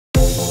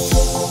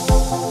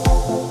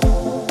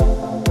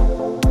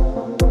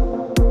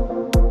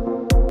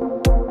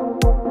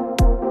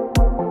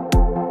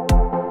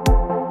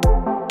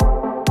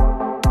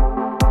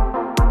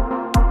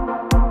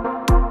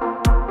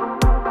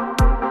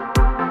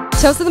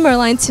Tales of the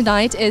Merlion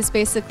tonight is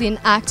basically an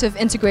act of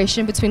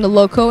integration between the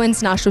local and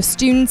international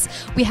students.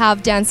 We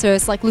have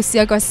dancers like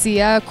Lucia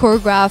Garcia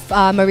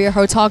choreograph Maria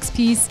Hertog's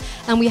piece,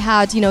 and we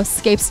had,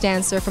 Scapes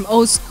dancer from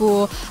old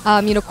school,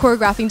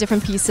 choreographing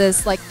different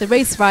pieces like the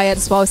race riot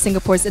as well as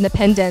Singapore's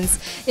independence.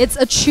 It's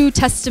a true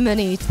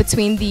testimony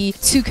between the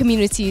two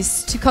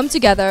communities to come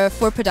together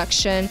for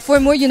production, for a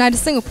more united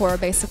Singapore,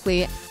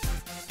 basically.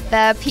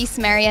 The piece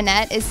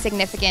Marionette is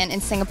significant in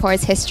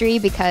Singapore's history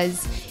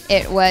because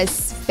it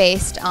was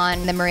based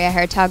on the Maria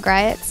Hertog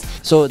riots.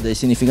 So the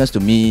significance to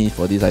me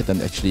for this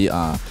item actually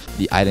are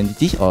the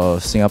identity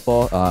of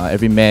Singapore.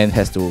 Every man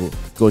has to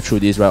go through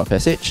this rite of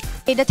passage.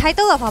 The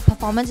title of our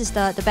performance is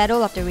the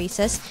Battle of the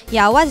Races.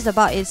 Yeah, what it's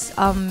about is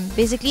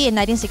basically in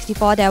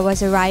 1964 there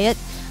was a riot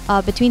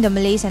between the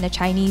Malays and the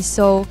Chinese.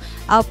 So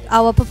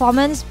our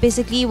performance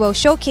basically will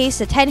showcase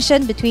the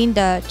tension between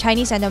the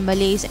Chinese and the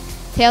Malays.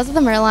 Tales of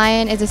the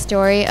Merlion is a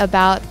story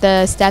about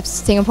the steps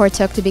Singapore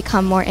took to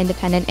become more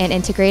independent and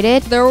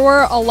integrated. There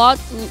were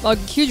a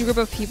huge group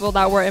of people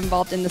that were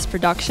involved in this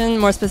production,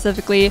 more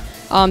specifically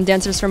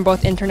dancers from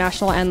both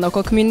international and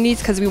local communities,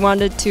 because we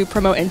wanted to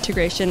promote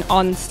integration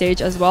on stage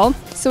as well.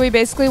 So we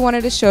basically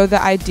wanted to show the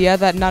idea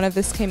that none of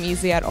this came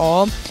easy at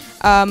all.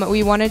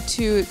 We wanted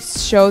to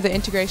show the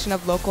integration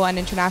of local and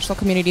international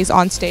communities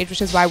on stage,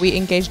 which is why we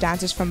engaged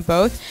dancers from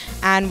both,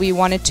 and we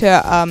wanted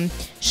to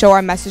show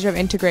our message of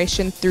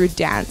integration through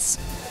dance.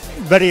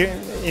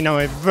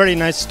 A very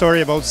nice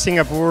story about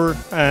Singapore,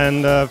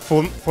 and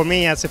for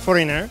me as a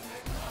foreigner,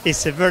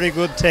 it's a very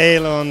good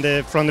tale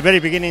from the very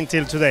beginning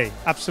till today.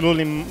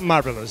 Absolutely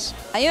marvelous.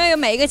 因为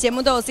每一个节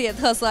目都有自己的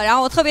特色，然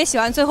后我特别喜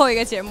欢最后一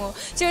个节目，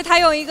就是他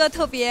用一个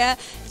特别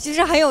就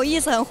是很有意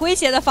思、很诙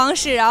谐的方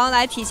式，然后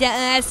来体现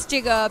NS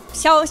这个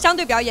相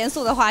对比较严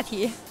肃的话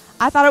题。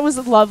I thought it was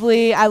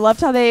lovely. I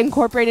loved how they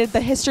incorporated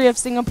the history of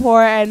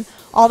Singapore and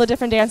all the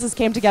different dances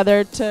came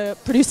together to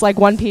produce like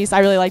one piece.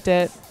 I really liked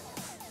it.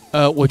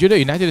 我觉得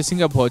United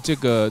Singapore 这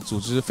个组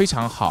织非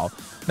常好，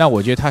那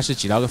我觉得它是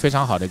起到一个非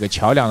常好的一个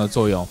桥梁的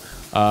作用，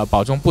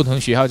保证不同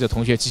学校的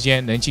同学之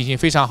间能进行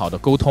非常好的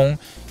沟通，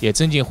也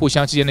增进互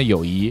相之间的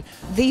友谊。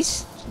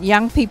These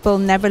young people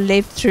never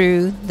lived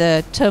through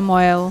the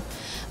turmoil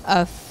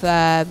of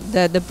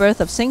the birth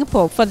of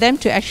Singapore. For them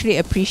to actually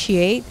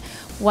appreciate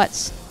what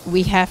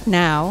we have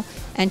now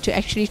and to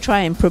actually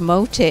try and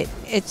promote it,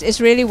 it's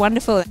really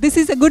wonderful. This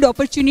is a good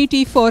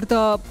opportunity for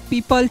the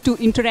people to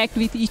interact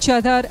with each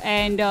other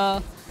and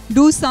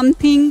do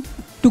something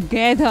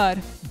together.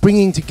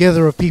 Bringing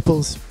together of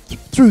peoples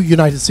through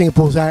United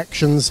Singapore's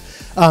actions,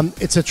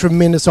 it's a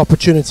tremendous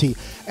opportunity.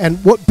 And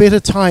what better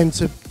time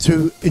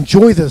to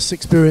enjoy this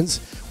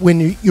experience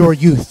when you're a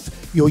youth.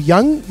 You're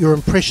young, you're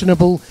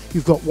impressionable,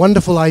 you've got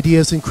wonderful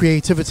ideas and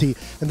creativity,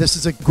 and this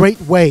is a great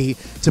way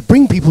to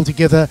bring people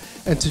together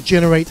and to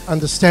generate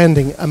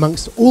understanding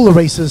amongst all the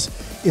races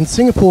in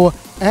Singapore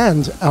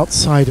and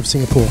outside of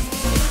Singapore.